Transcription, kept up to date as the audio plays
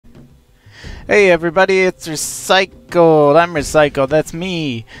Hey everybody, it's Recycled. I'm Recycled, that's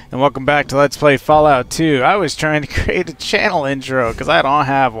me. And welcome back to Let's Play Fallout 2. I was trying to create a channel intro because I don't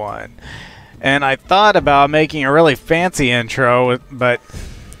have one. And I thought about making a really fancy intro, but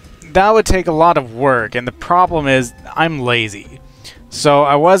that would take a lot of work. And the problem is, I'm lazy. So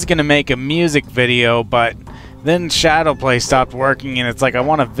I was going to make a music video, but then Shadowplay stopped working, and it's like I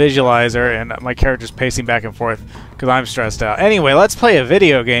want a visualizer, and my character's pacing back and forth because I'm stressed out. Anyway, let's play a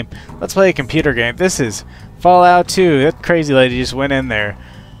video game. Let's play a computer game. This is Fallout 2. That crazy lady just went in there.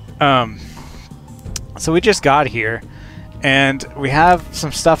 So we just got here, and we have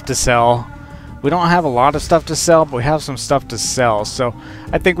some stuff to sell. We don't have a lot of stuff to sell, but we have some stuff to sell. So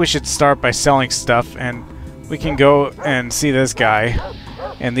I think we should start by selling stuff, and we can go and see this guy,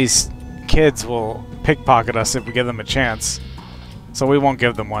 and these kids will pickpocket us if we give them a chance. So we won't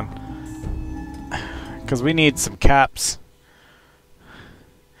give them one. Because we need some caps.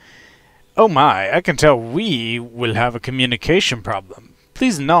 Oh my, I can tell we will have a communication problem.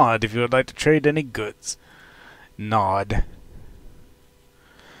 Please nod if you would like to trade any goods. Nod.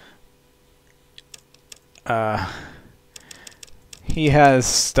 He has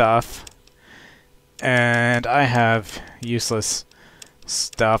stuff. And I have useless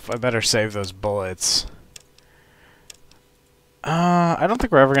stuff. I better save those bullets. I don't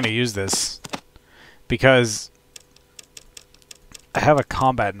think we're ever going to use this because I have a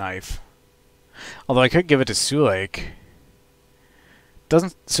combat knife. Although I could give it to Sulek.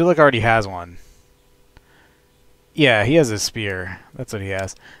 Doesn't Sulek already has one? Yeah, he has a spear. That's what he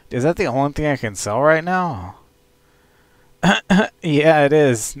has. Is that the only thing I can sell right now? Yeah, it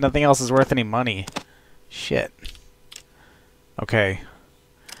is. Nothing else is worth any money. Shit. Okay.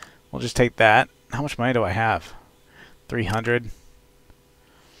 We'll just take that. How much money do I have? 300.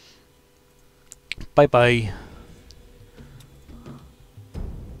 Bye-bye.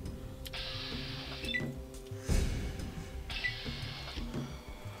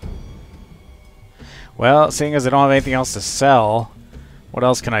 Well, seeing as I don't have anything else to sell, what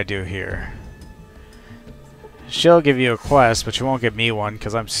else can I do here? She'll give you a quest, but she won't give me one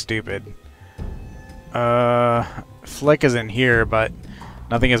because I'm stupid. Flick is in here, but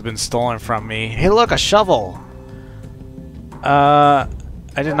nothing has been stolen from me. Hey, look, a shovel! I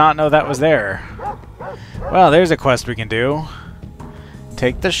did not know that was there. Well, there's a quest we can do.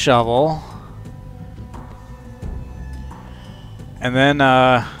 Take the shovel. And then,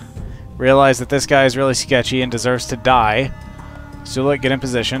 realize that this guy is really sketchy and deserves to die. Sulek, get in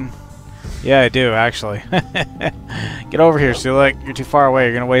position. Yeah, I do, actually. Get over here, Sulek. You're too far away.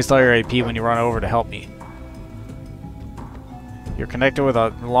 You're going to waste all your AP when you run over to help me. You're connected with a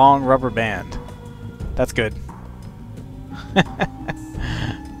long rubber band. That's good.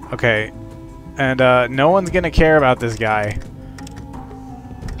 Okay. And no one's going to care about this guy.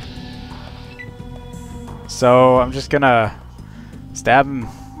 So I'm just going to stab him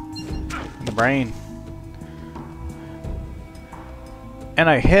in the brain. And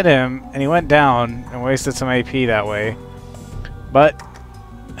I hit him, and he went down and wasted some AP that way. But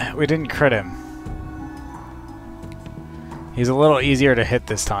we didn't crit him. He's a little easier to hit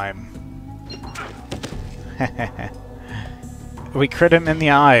this time. We crit him in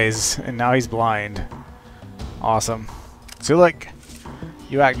the eyes, and now he's blind. Awesome. Sulek,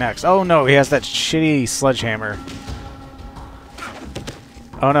 you act next. Oh no, he has that shitty sledgehammer.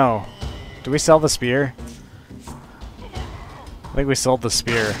 Oh no. Do we sell the spear? I think we sold the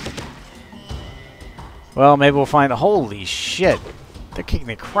spear. Well, maybe we'll find... Holy shit! They're kicking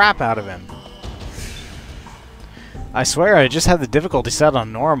the crap out of him. I swear I just had the difficulty set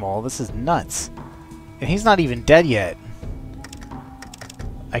on normal. This is nuts. And he's not even dead yet.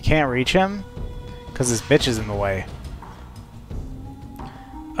 I can't reach him because this bitch is in the way.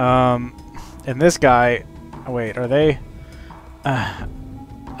 And this guy... Oh, wait, are they...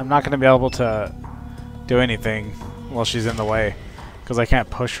 I'm not going to be able to do anything while she's in the way because I can't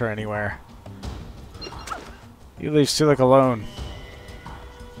push her anywhere. You leave Sulek alone.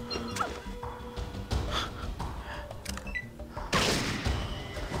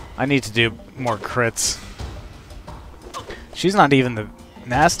 I need to do more crits. She's not even the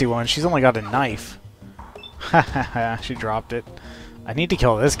nasty one. She's only got a knife. Hahaha, she dropped it. I need to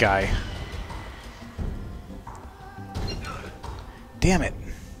kill this guy. Damn it.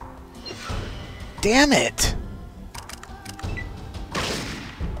 Damn it!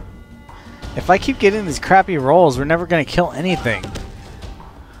 If I keep getting these crappy rolls, we're never going to kill anything.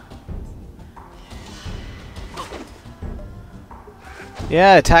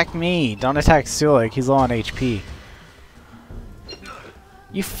 Yeah, attack me. Don't attack Sulek. He's low on HP.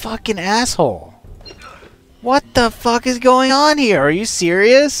 You fucking asshole. What the fuck is going on here? Are you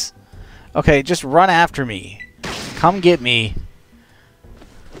serious? Okay, just run after me. Come get me.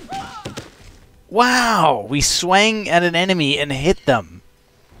 Wow! We swang at an enemy and hit them.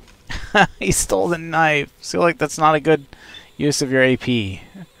 He stole the knife. Feel like that's not a good use of your AP.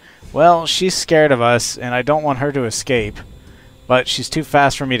 Well, she's scared of us, and I don't want her to escape. But she's too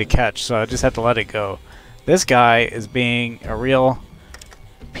fast for me to catch, so I just have to let it go. This guy is being a real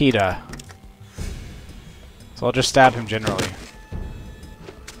PETA. So I'll just stab him generally.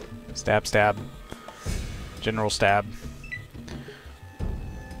 Stab, stab. General stab.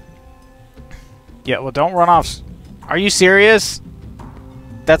 Yeah, well, don't run off. Are you serious?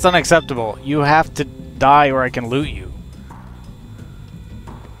 That's unacceptable. You have to die or I can loot you.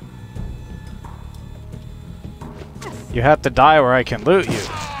 You have to die or I can loot you.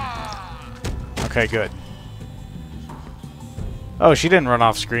 Okay, good. Oh, she didn't run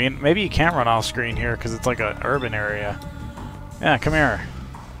off screen. Maybe you can't run off screen here because it's like an urban area. Yeah, come here.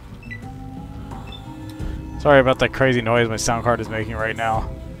 Sorry about that crazy noise my sound card is making right now.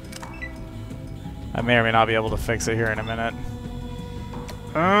 I may or may not be able to fix it here in a minute.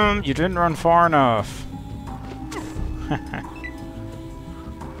 You didn't run far enough.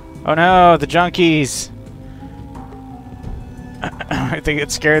 Oh no, the junkies! If they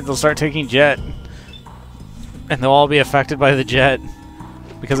get scared, they'll start taking jet. And they'll all be affected by the jet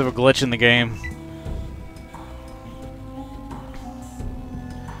because of a glitch in the game.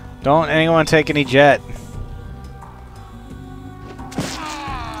 Don't anyone take any jet.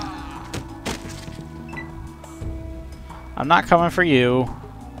 I'm not coming for you.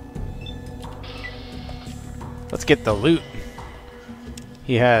 Let's get the loot.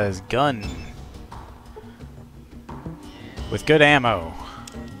 He has gun with good ammo.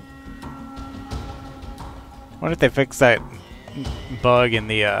 Wonder if they fix that bug in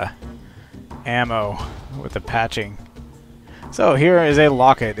the ammo with the patching. So here is a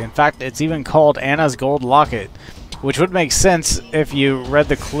locket. In fact, it's even called Anna's Gold Locket, which would make sense if you read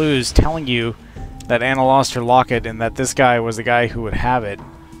the clues telling you that Anna lost her locket and that this guy was the guy who would have it.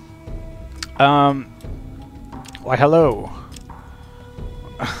 Why, hello.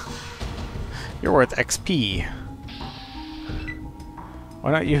 You're worth XP.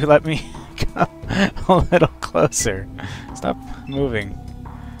 Why don't you let me come a little closer? Stop moving.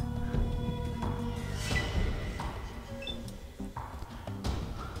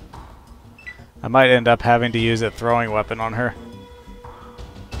 I might end up having to use a throwing weapon on her.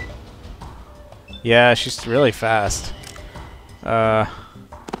 Yeah, she's really fast. How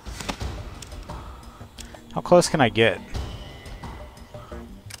close can I get?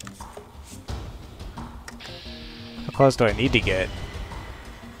 How close do I need to get?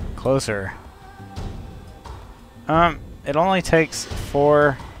 Closer. It only takes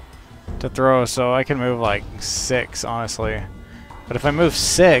 4 to throw, so I can move like 6, honestly. But if I move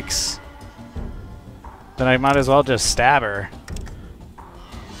 6, then I might as well just stab her.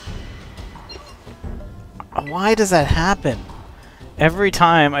 Why does that happen? Every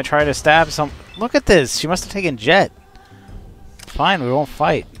time I try to stab some... Look at this! She must have taken jet. Fine, we won't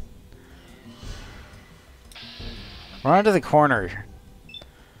fight. Run into the corner.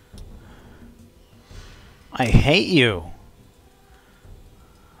 I hate you.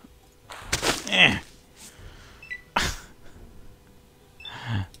 Eh.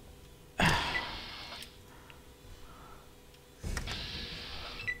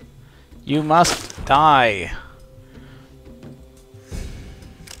 You must die.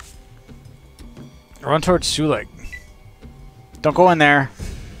 Run towards Sulik. Don't go in there.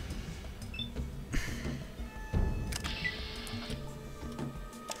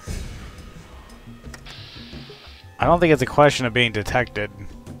 I don't think it's a question of being detected.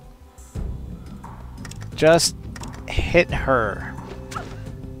 Just hit her.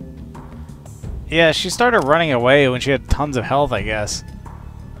 Yeah, she started running away when she had tons of health, I guess.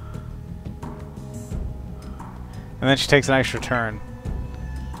 And then she takes an extra turn.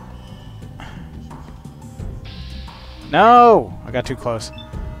 No! I got too close.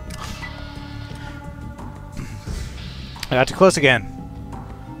 I got too close again.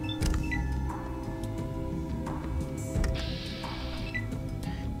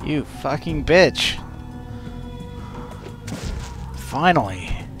 You fucking bitch. Finally.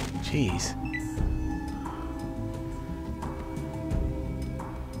 Jeez.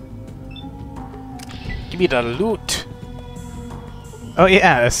 Give me the loot. Oh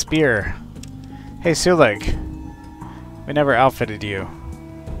yeah, a spear. Hey Sulik. We never outfitted you.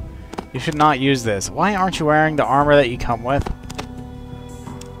 You should not use this. Why aren't you wearing the armor that you come with?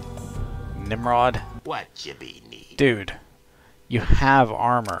 Nimrod. What you be need? Dude, you have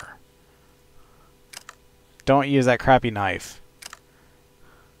armor. Don't use that crappy knife.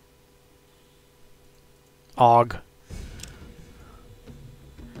 Og.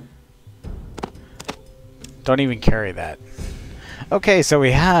 Don't even carry that. Okay, so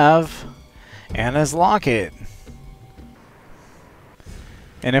we have Anna's locket.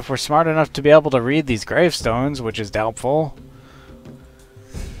 And if we're smart enough to be able to read these gravestones, which is doubtful,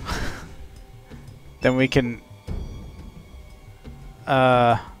 then we can...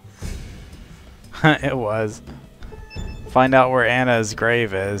 it was. Find out where Anna's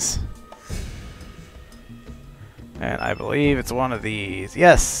grave is. And I believe it's one of these.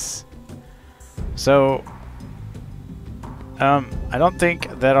 Yes! So... I don't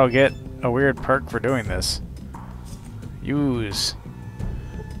think that I'll get a weird perk for doing this. Use.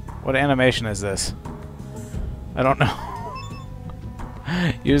 What animation is this? I don't know.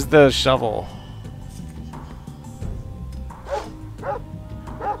 Use the shovel.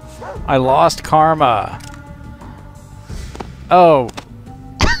 I lost karma. Oh.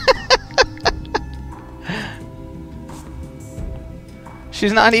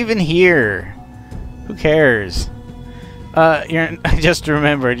 She's not even here. Who cares? I just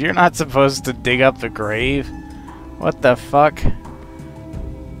remembered, you're not supposed to dig up the grave. What the fuck?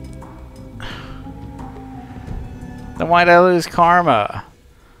 Then why'd I lose karma?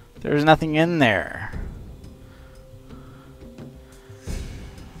 There's nothing in there.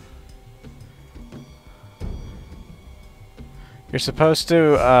 You're supposed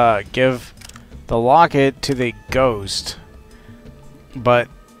to give the locket to the ghost, but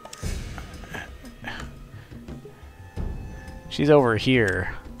she's over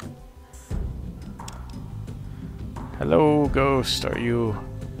here. Hello, ghost. Are you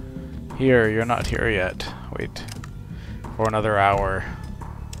here? You're not here yet. Wait for another hour.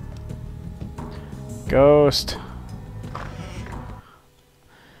 Ghost.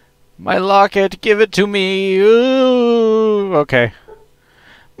 My locket, give it to me. Ooh, okay.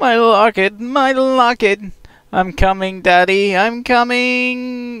 My locket, my locket. I'm coming, Daddy. I'm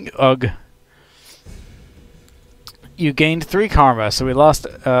coming. Ugh. You gained 3 karma, so we lost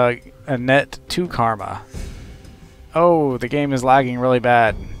a net 2 karma. Oh, the game is lagging really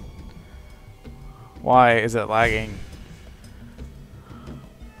bad. Why is it lagging?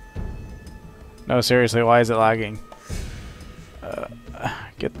 No, seriously, why is it lagging?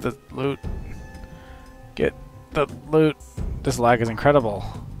 Get the loot. Get the loot. This lag is incredible.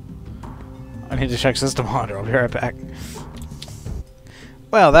 I need to check system monitor. I'll be right back.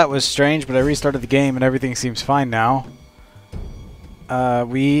 Well, that was strange, but I restarted the game and everything seems fine now.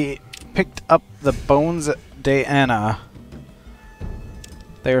 We picked up the bones de Anna.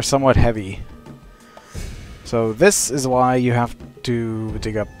 They are somewhat heavy. So this is why you have to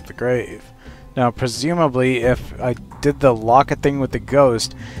dig up the grave. Now, presumably, if I did the locket thing with the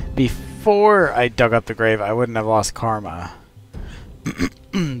ghost before I dug up the grave, I wouldn't have lost karma.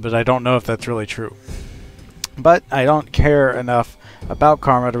 But I don't know if that's really true. But I don't care enough about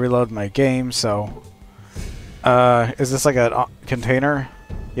karma to reload my game, so... is this like a container?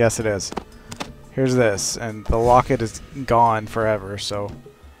 Yes, it is. Here's this, and the locket is gone forever, so...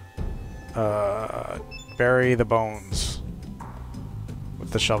 bury the bones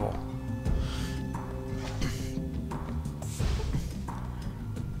with the shovel.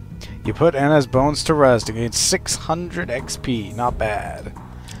 You put Anna's bones to rest and gain 600 XP. Not bad.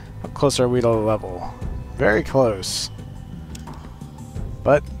 How close are we to the level? Very close.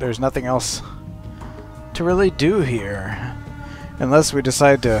 But there's nothing else to really do here. Unless we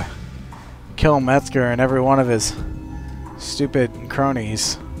decide to kill Metzger and every one of his stupid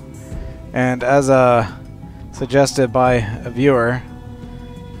cronies. And as suggested by a viewer,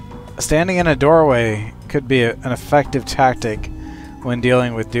 standing in a doorway could be an effective tactic when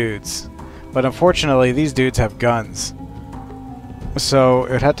dealing with dudes. But unfortunately, these dudes have guns. So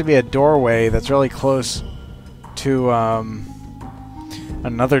it would have to be a doorway that's really close to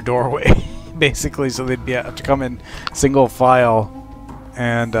another doorway, basically, so they'd have to come in single file.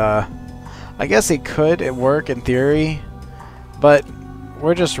 And I guess it could work in theory, but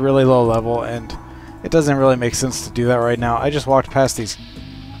we're just really low level, and it doesn't really make sense to do that right now. I just walked past these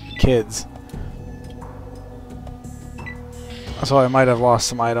kids, so I might have lost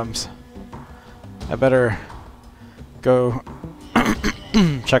some items. I better go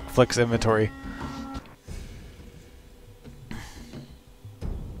check Flick's inventory.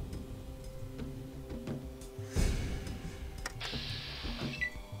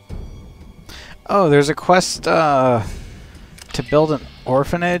 Oh, there's a quest to build an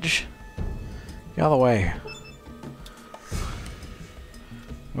orphanage. Get out of the way.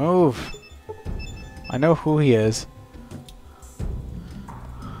 Move. I know who he is.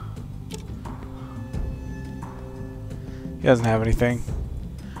 He doesn't have anything.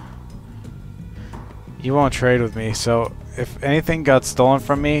 You won't trade with me, so if anything got stolen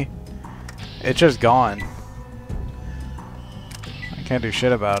from me, it's just gone. I can't do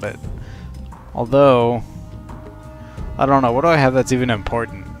shit about it. Although, I don't know, what do I have that's even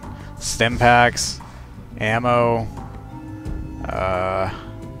important? Stim packs, ammo,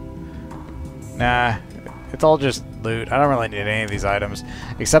 nah, it's all just loot. I don't really need any of these items,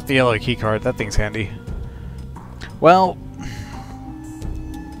 except the yellow keycard. That thing's handy. Well,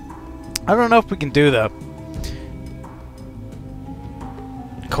 I don't know if we can do the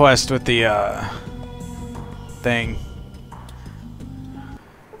quest with the thing.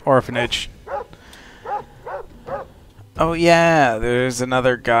 Orphanage. Oh yeah, there's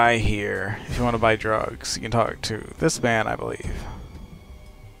another guy here. If you want to buy drugs, you can talk to this man, I believe.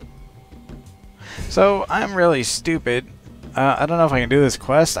 So, I'm really stupid. I don't know if I can do this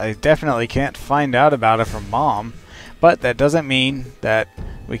quest. I definitely can't find out about it from Mom. But that doesn't mean that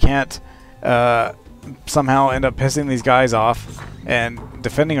we can't somehow end up pissing these guys off and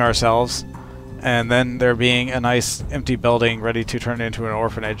defending ourselves, and then there being a nice empty building ready to turn into an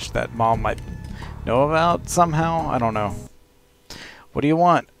orphanage that Mom might know about somehow. I don't know. What do you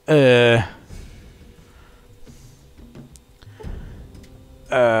want? I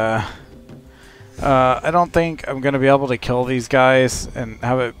don't think I'm gonna be able to kill these guys and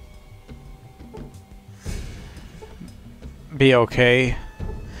have it be okay,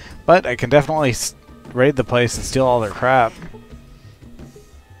 but I can definitely raid the place and steal all their crap.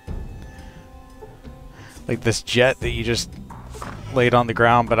 Like this jet that you just laid on the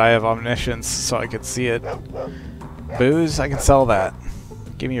ground, but I have omniscience so I could see it. Booze? I can sell that.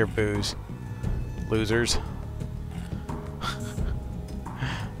 Give me your booze, losers.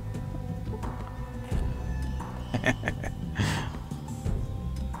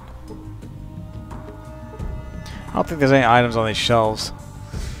 I don't think there's any items on these shelves.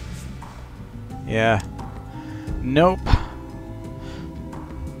 Yeah. Nope.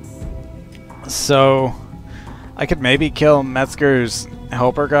 So, I could maybe kill Metzger's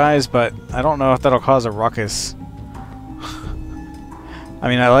helper guys, but I don't know if that'll cause a ruckus. I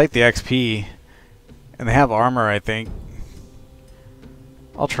mean, I like the XP, and they have armor, I think.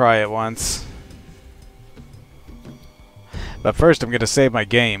 I'll try it once. But first, I'm going to save my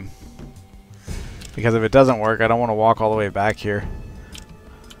game. Because if it doesn't work, I don't want to walk all the way back here.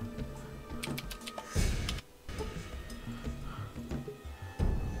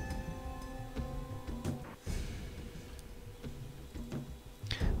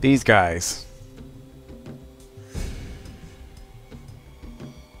 These guys.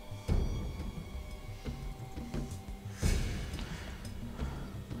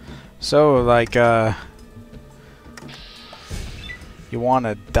 So, like, you want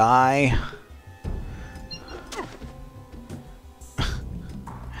to die?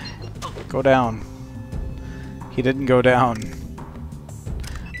 Go down. He didn't go down.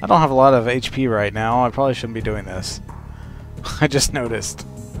 I don't have a lot of HP right now. I probably shouldn't be doing this. I just noticed.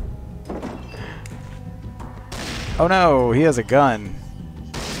 Oh no, he has a gun.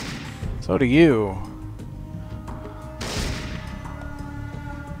 So do you.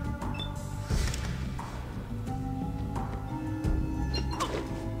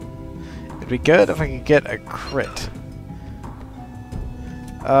 It'd be good if I could get a crit.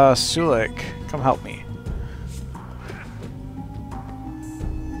 Sulik, come help me.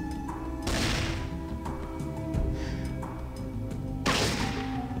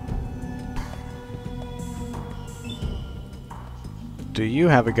 Do you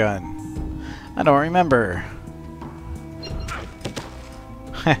have a gun? I don't remember.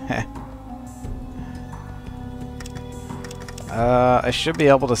 I should be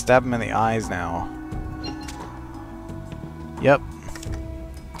able to stab him in the eyes now. Yep.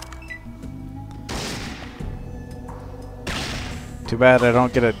 Too bad I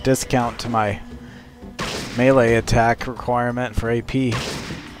don't get a discount to my melee attack requirement for AP.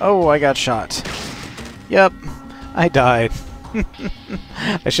 Oh, I got shot. Yep, I died.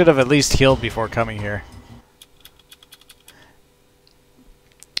 I should have at least healed before coming here.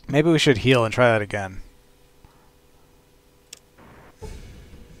 Maybe we should heal and try that again.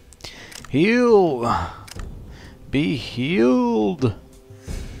 Heal! Be healed!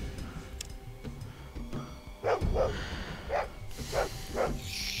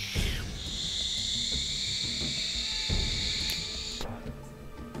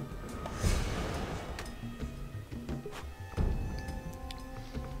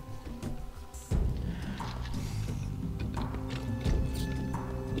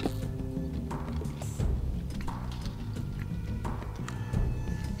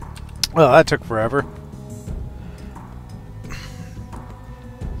 Well, that took forever.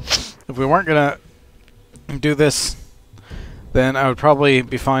 If we weren't gonna do this, then I would probably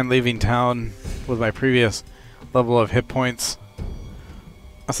be fine leaving town with my previous level of hit points.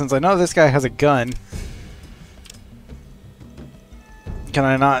 Since I know this guy has a gun, can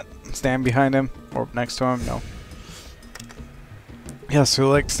I not stand behind him or next to him? No. Yeah, so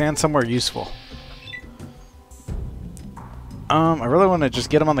like stand somewhere useful. I really want to just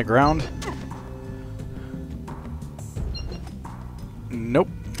get him on the ground. Nope.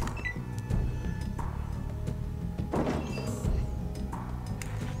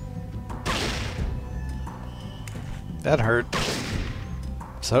 That hurt.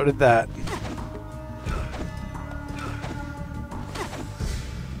 So did that.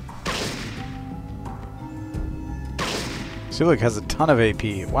 Suluk has a ton of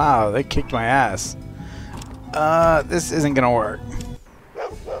AP. Wow, they kicked my ass. This isn't gonna work.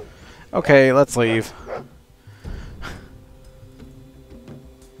 Okay, let's leave.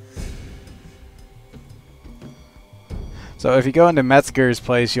 So if you go into Metzger's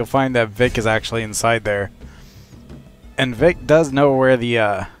place, you'll find that Vic is actually inside there. And Vic does know where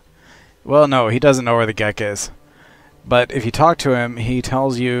the, well, no, he doesn't know where the Gek is. But if you talk to him, he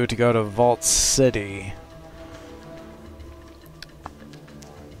tells you to go to Vault City.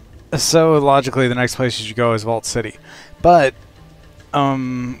 So logically, the next place you should go is Vault City. But we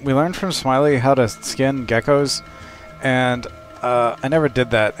learned from Smiley how to skin geckos, and I never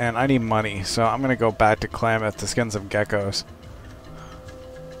did that, and I need money, so I'm gonna go back to Klamath to skin some geckos.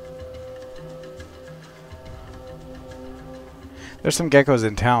 There's some geckos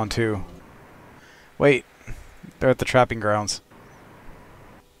in town too. Wait, they're at the trapping grounds.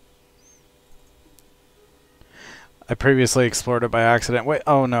 I previously explored it by accident. Wait,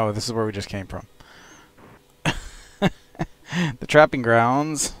 oh no, this is where we just came from. The trapping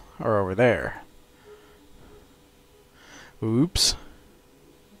grounds are over there. Oops.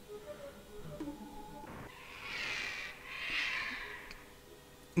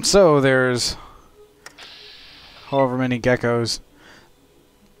 So there's however many geckos.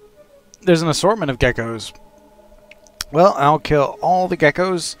 There's an assortment of geckos. Well, I'll kill all the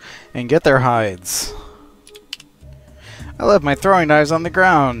geckos and get their hides. I left my throwing knives on the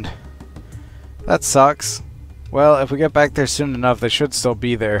ground. That sucks. Well, if we get back there soon enough, they should still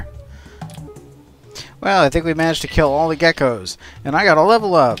be there. Well, I think we managed to kill all the geckos. And I got a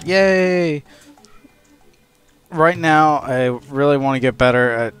level up. Yay! Right now, I really want to get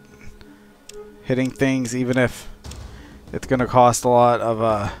better at hitting things, even if it's going to cost a lot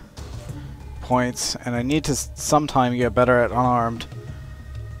of points. And I need to sometime get better at unarmed.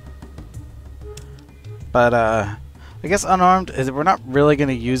 But, I guess unarmed is we're not really going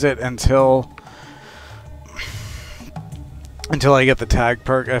to use it until I get the tag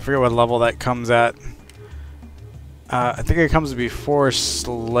perk. I forget what level that comes at. I think it comes before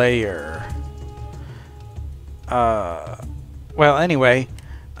Slayer. Well, anyway,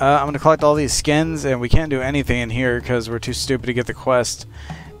 I'm going to collect all these skins, and we can't do anything in here because we're too stupid to get the quest.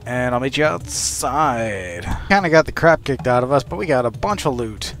 And I'll meet you outside. Kind of got the crap kicked out of us, but we got a bunch of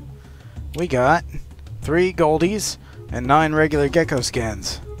loot. We got 3 goldies and 9 regular gecko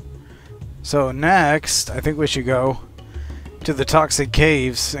skins. So next, I think we should go to the Toxic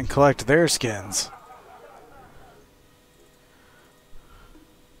Caves and collect their skins.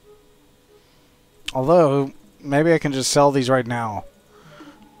 Although, maybe I can just sell these right now.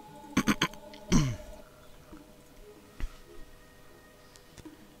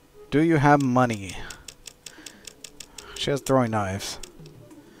 Do you have money? She has throwing knives.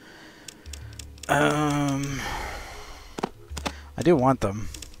 I do want them.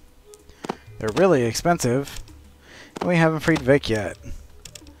 They're really expensive. And we haven't freed Vic yet.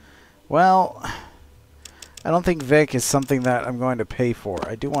 Well, I don't think Vic is something that I'm going to pay for.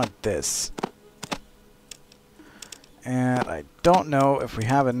 I do want this. And I don't know if we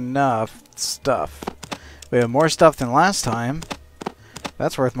have enough stuff. We have more stuff than last time.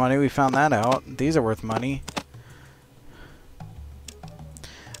 That's worth money. We found that out. These are worth money.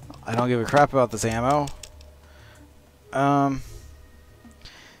 I don't give a crap about this ammo.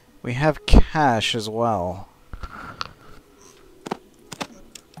 We have cash as well.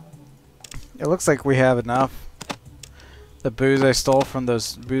 It looks like we have enough. The booze I stole from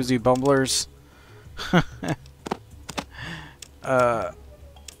those boozy bumblers.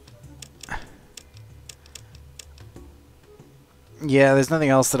 Yeah, there's nothing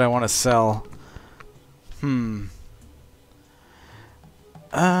else that I want to sell.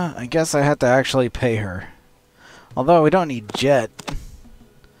 I guess I have to actually pay her. Although we don't need Jet.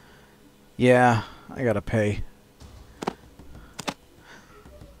 Yeah, I gotta pay.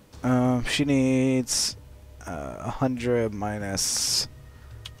 She needs 100 minus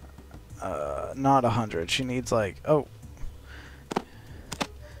Not 100. She needs like... Oh.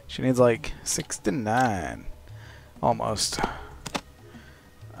 She needs like 69. Almost.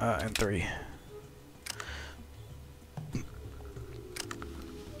 And 3.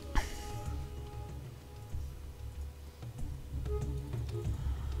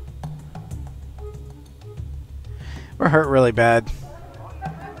 We're hurt really bad.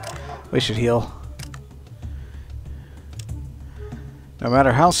 We should heal. No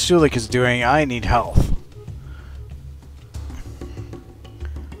matter how Sulik is doing, I need health.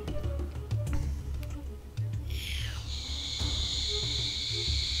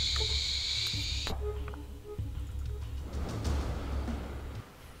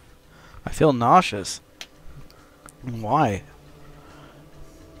 I feel nauseous. Why?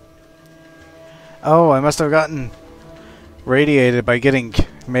 Oh, I must have gotten radiated by getting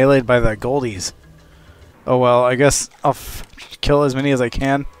meleeed by the goldies. Oh well, I guess I'll kill as many as I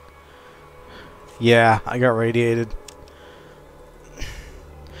can. Yeah, I got radiated.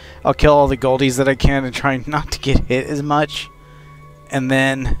 I'll kill all the goldies that I can and try not to get hit as much. And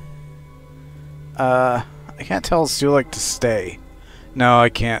then... I can't tell Sulik to stay. No, I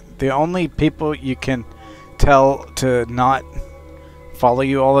can't. The only people you can tell to not follow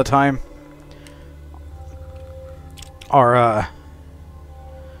you all the time are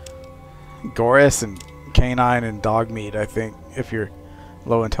Goris and Canine and Dogmeat, I think, if you're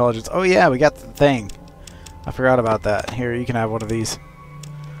low intelligence. Oh yeah, we got the thing. I forgot about that. Here, you can have one of these.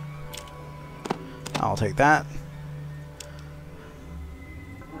 I'll take that.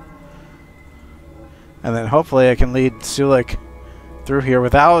 And then hopefully I can lead Sulik through here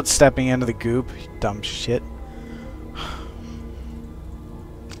without stepping into the goop. Dumb shit.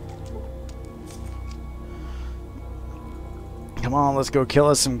 Come on, let's go kill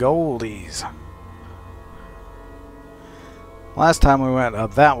us some goldies. Last time we went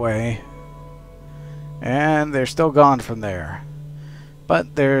up that way, and they're still gone from there.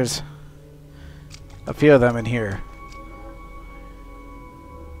 But there's a few of them in here.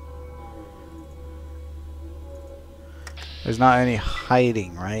 There's not any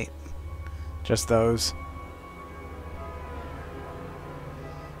hiding, right? Just those.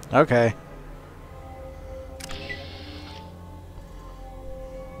 Okay.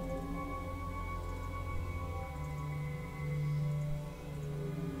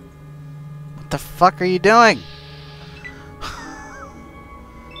 What the fuck are you doing?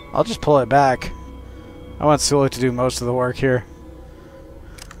 I'll just pull it back. I want Sulik to do most of the work here.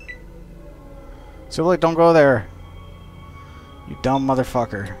 Sulik, don't go there. You dumb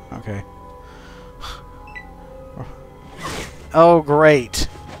motherfucker. Okay. Oh, great.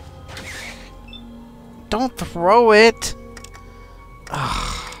 Don't throw it.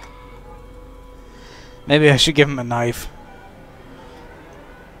 Ugh. Maybe I should give him a knife.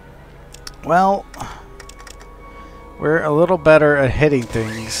 Well, we're a little better at hitting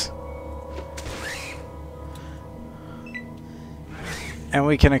things. And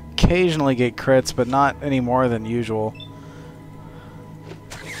we can occasionally get crits, but not any more than usual.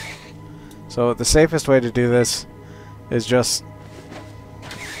 So the safest way to do this is just...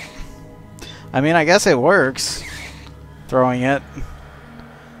 I mean, I guess it works. Throwing it.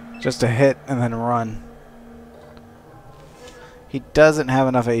 Just to hit and then run. He doesn't have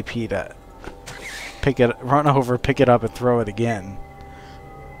enough AP to pick it, run over, pick it up, and throw it again.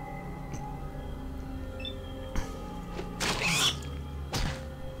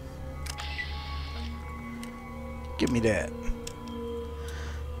 Give me that.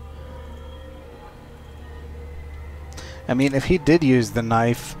 I mean, if he did use the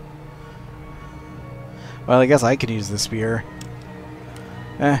knife... Well, I guess I can use the spear.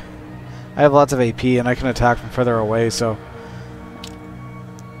 I have lots of AP and I can attack from further away, so...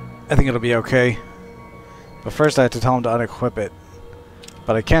 I think it'll be okay. But first I have to tell him to unequip it.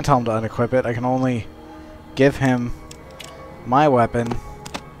 But I can't tell him to unequip it. I can only give him my weapon.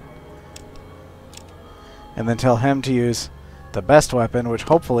 And then tell him to use the best weapon, which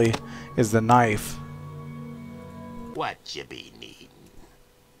hopefully is the knife. What you be needin'?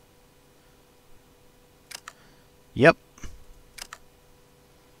 Yep.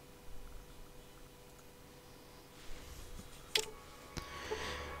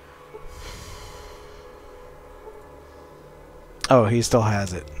 Oh, he still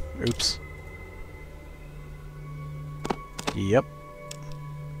has it. Oops. Yep.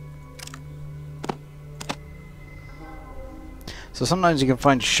 So sometimes you can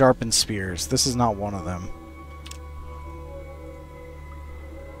find sharpened spears. This is not one of them.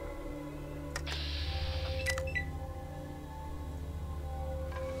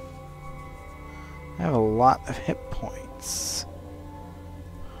 I have a lot of hit points.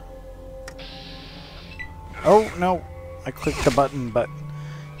 Oh, no. I clicked the button, but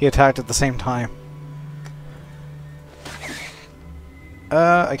he attacked at the same time.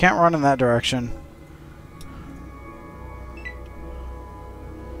 I can't run in that direction.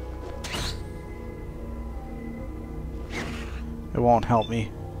 It won't help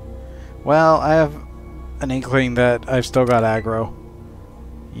me. Well, I have an inkling that I've still got aggro.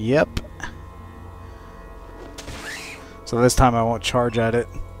 Yep. So this time I won't charge at it.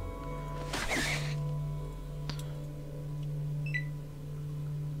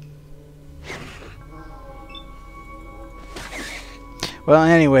 Well,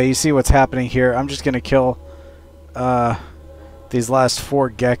 anyway, you see what's happening here. I'm just going to kill these last 4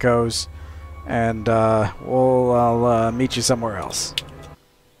 geckos, and I'll meet you somewhere else.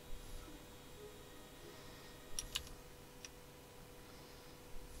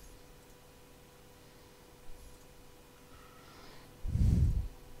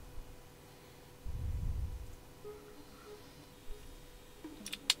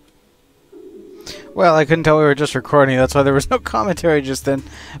 Well, I couldn't tell we were just recording. That's why there was no commentary just then.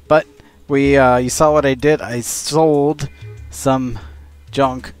 But you saw what I did. I sold some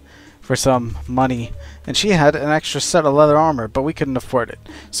junk for some money, and she had an extra set of leather armor, but we couldn't afford it.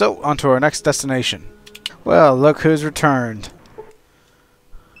 So, on to our next destination. Well, look who's returned.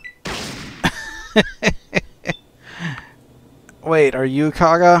 Wait, are you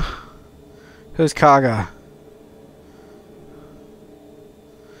Kaga? Who's Kaga?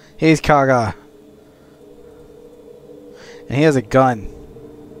 He's Kaga. And he has a gun.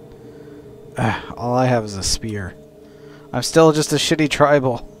 All I have is a spear. I'm still just a shitty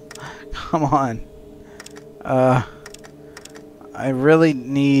tribal. Come on. I really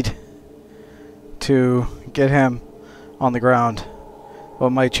need to get him on the ground. Well,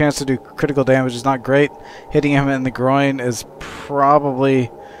 my chance to do critical damage is not great. Hitting him in the groin is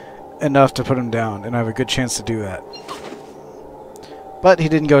probably enough to put him down, and I have a good chance to do that. But he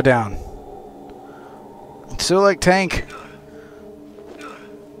didn't go down. Sulik, tank.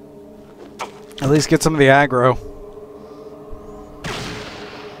 At least get some of the aggro.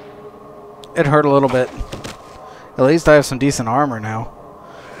 It hurt a little bit. At least I have some decent armor now.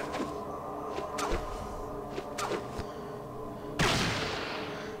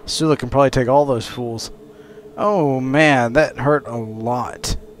 Sulik can probably take all those fools. Oh man, that hurt a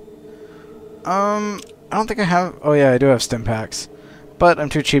lot. I don't think I have... Oh yeah, I do have stim packs. But I'm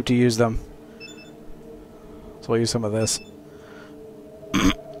too cheap to use them. So I'll use some of this.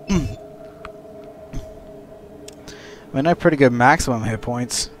 I mean, I have pretty good maximum hit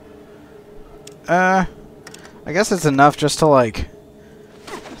points. I guess it's enough just to, like,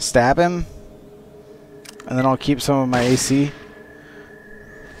 stab him. And then I'll keep some of my AC.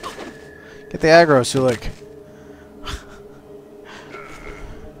 Get the aggro, Sulik.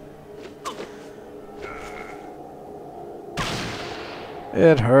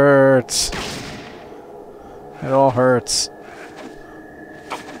 It hurts. It all hurts.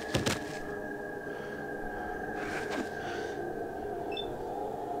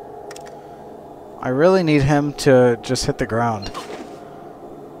 I really need him to just hit the ground.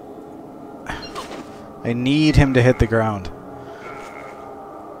 I need him to hit the ground.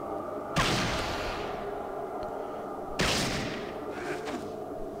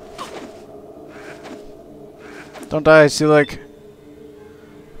 Don't die, Sulik.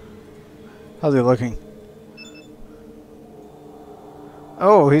 How's he looking?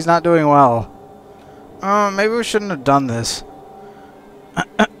 Oh, he's not doing well. Maybe we shouldn't have done this.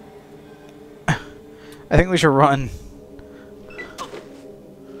 I think we should run.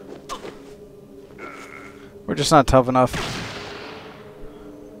 We're just not tough enough.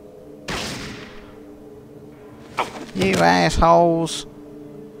 You assholes.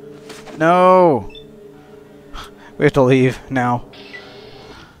 No. We have to leave now.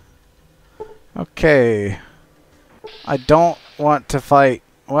 Okay. I don't want to fight.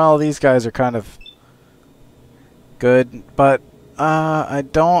 Well, these guys are kind of good, but I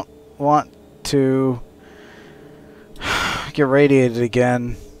don't want to get radiated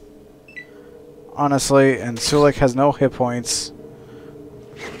again. Honestly, and Sulik has no hit points.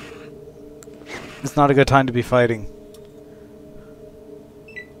 It's not a good time to be fighting.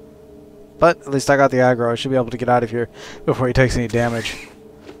 But at least I got the aggro. I should be able to get out of here before he takes any damage.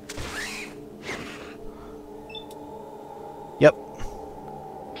 Yep.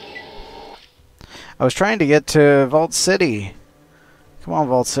 I was trying to get to Vault City. Come on,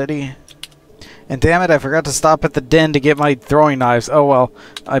 Vault City. And damn it, I forgot to stop at the den to get my throwing knives. Oh well,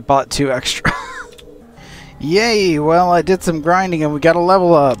 I bought 2 extra. Yay! Well, I did some grinding and we got a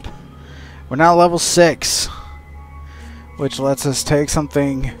level up. We're now level 6. Which lets us take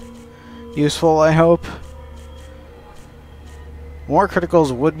something useful, I hope. More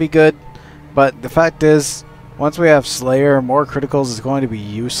criticals would be good, but the fact is, once we have Slayer, more criticals is going to be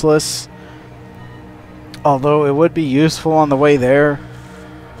useless. Although it would be useful on the way there.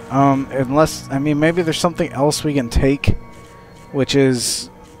 Unless, I mean, maybe there's something else we can take, which is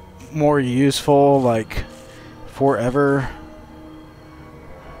more useful, like, forever.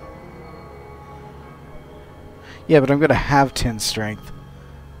 Yeah, but I'm going to have 10 strength,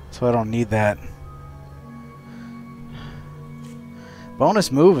 so I don't need that.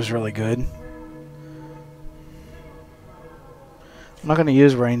 Bonus move is really good. I'm not going to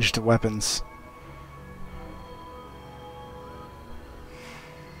use ranged weapons.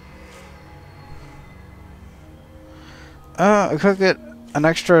 I could get an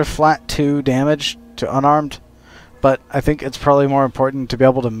extra flat 2 damage to unarmed, but I think it's probably more important to be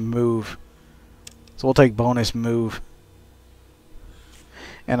able to move. So we'll take bonus move.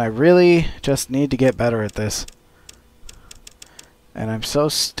 And I really just need to get better at this. And I'm so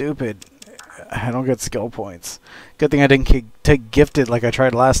stupid. I don't get skill points. Good thing I didn't take gifted like I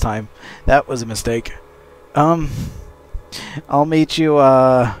tried last time. That was a mistake. I'll meet you,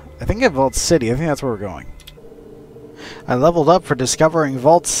 I think at Vault City. I think that's where we're going. I leveled up for discovering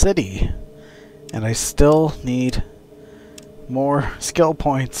Vault City. And I still need more skill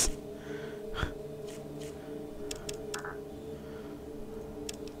points.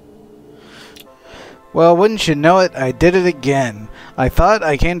 Well, wouldn't you know it, I did it again. I thought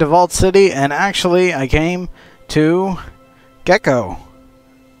I came to Vault City, and actually I came to Gecko.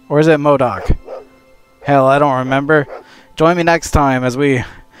 Or is it MODOK? Hell, I don't remember. Join me next time as we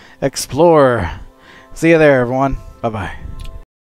explore. See you there, everyone. Bye-bye.